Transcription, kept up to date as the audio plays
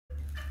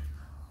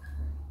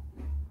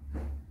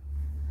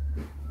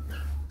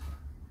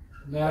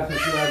Mass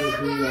is rather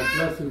the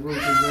Blessed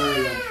Virgin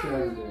Mary on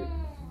Saturday.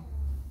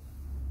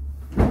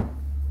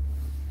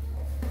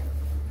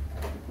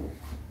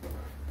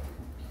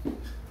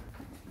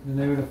 In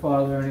the name of the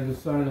Father, and of the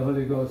Son, and of the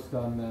Holy Ghost,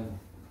 Amen.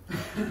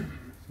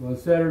 So on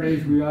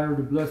Saturdays we honor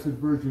the Blessed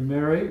Virgin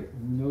Mary.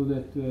 We know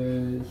that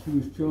she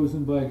was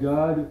chosen by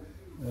God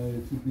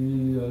to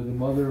be the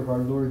mother of our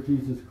Lord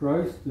Jesus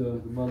Christ, the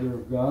mother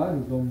of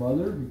God, his own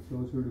mother. He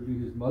chose her to be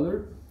his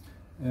mother.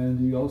 And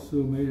he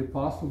also made it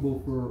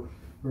possible for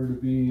her to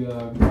be,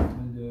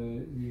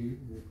 he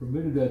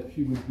permitted that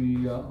she would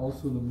be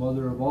also the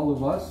mother of all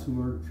of us who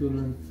are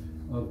children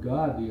of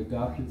God, the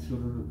adopted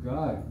children of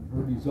God. And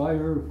her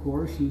desire, of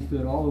course, is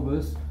that all of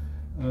us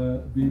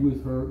be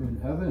with her in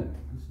heaven.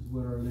 This is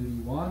what Our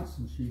Lady wants,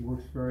 and she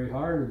works very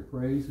hard and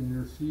prays and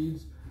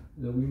intercedes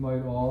that we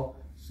might all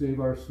save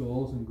our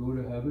souls and go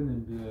to heaven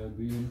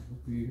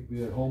and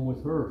be at home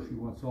with her. She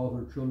wants all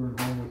her children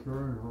home with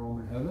her and her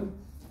home in heaven.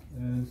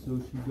 And so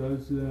she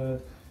does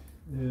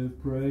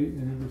pray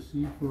and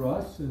intercede for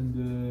us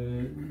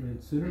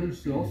and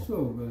sinners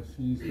also.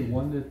 She's the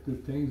one that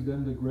obtains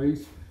them the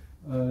grace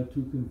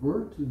to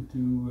convert and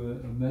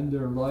to amend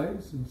their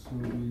lives, and so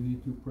we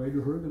need to pray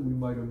to her that we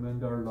might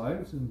amend our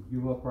lives and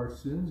give up our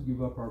sins,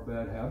 give up our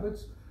bad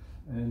habits,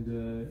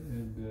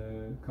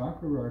 and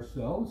conquer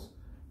ourselves.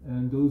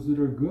 And those that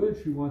are good,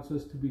 she wants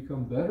us to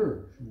become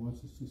better. She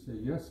wants us to say,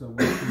 yes, I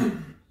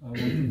want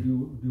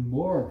to do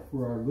more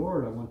for our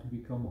Lord. I want to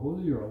become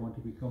holier. I want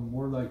to become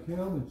more like him.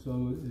 And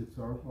so it's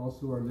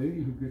also Our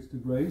Lady who gets the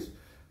grace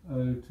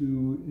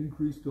to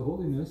increase the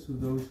holiness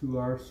of those who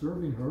are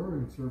serving her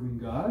and serving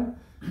God,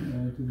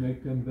 and to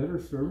make them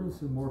better servants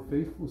and more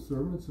faithful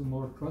servants and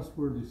more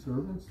trustworthy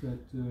servants,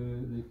 that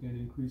they can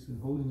increase in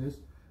holiness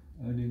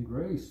and in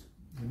grace.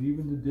 And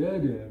even the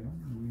dead,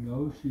 we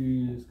know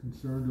she is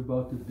concerned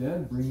about the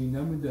dead, bringing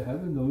them into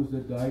heaven, those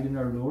that died in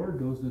our Lord,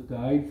 those that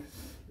died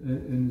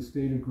in the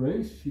state of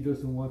grace. She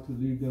doesn't want to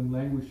leave them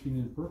languishing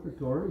in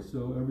purgatory,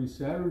 so every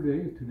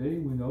Saturday, today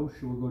we know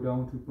she will go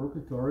down to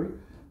purgatory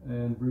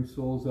and bring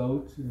souls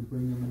out and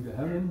bring them into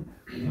heaven,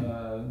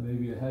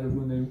 maybe ahead of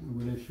when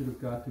they should have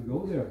got to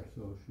go there.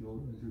 So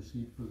she'll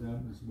intercede for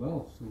them as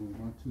well. So we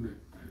want to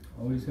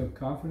always have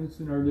confidence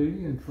in Our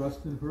Lady and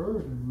trust in her,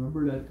 and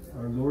remember that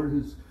our Lord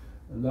has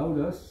allowed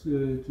us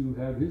to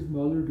have his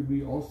mother to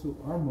be also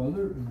our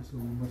mother, and so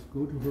we must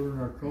go to her in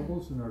our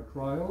troubles and our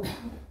trials,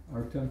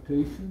 our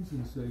temptations,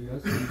 and say,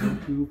 yes, we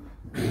want to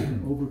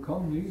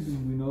overcome these,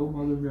 and we know,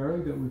 Mother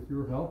Mary, that with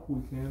your help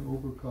we can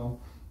overcome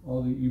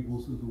all the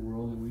evils of the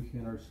world, and we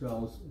can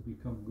ourselves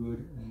become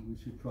good, and we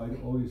should try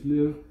to always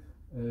live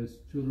as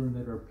children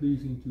that are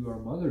pleasing to our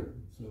mother.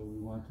 So we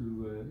want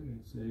to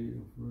say,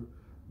 if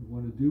we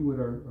want to do what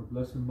our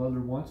Blessed Mother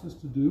wants us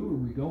to do,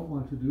 and we don't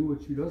want to do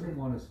what she doesn't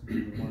want us to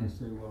do. We want to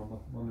say,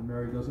 well, Mother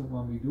Mary doesn't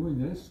want me doing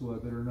this, so I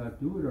better not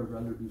do it. I'd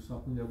rather do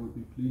something that would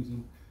be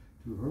pleasing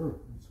to her.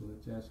 And so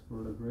let's ask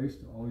for the grace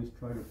to always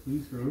try to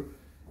please her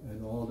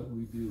in all that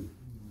we do.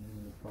 In the name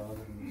of the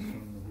Father, and the Son,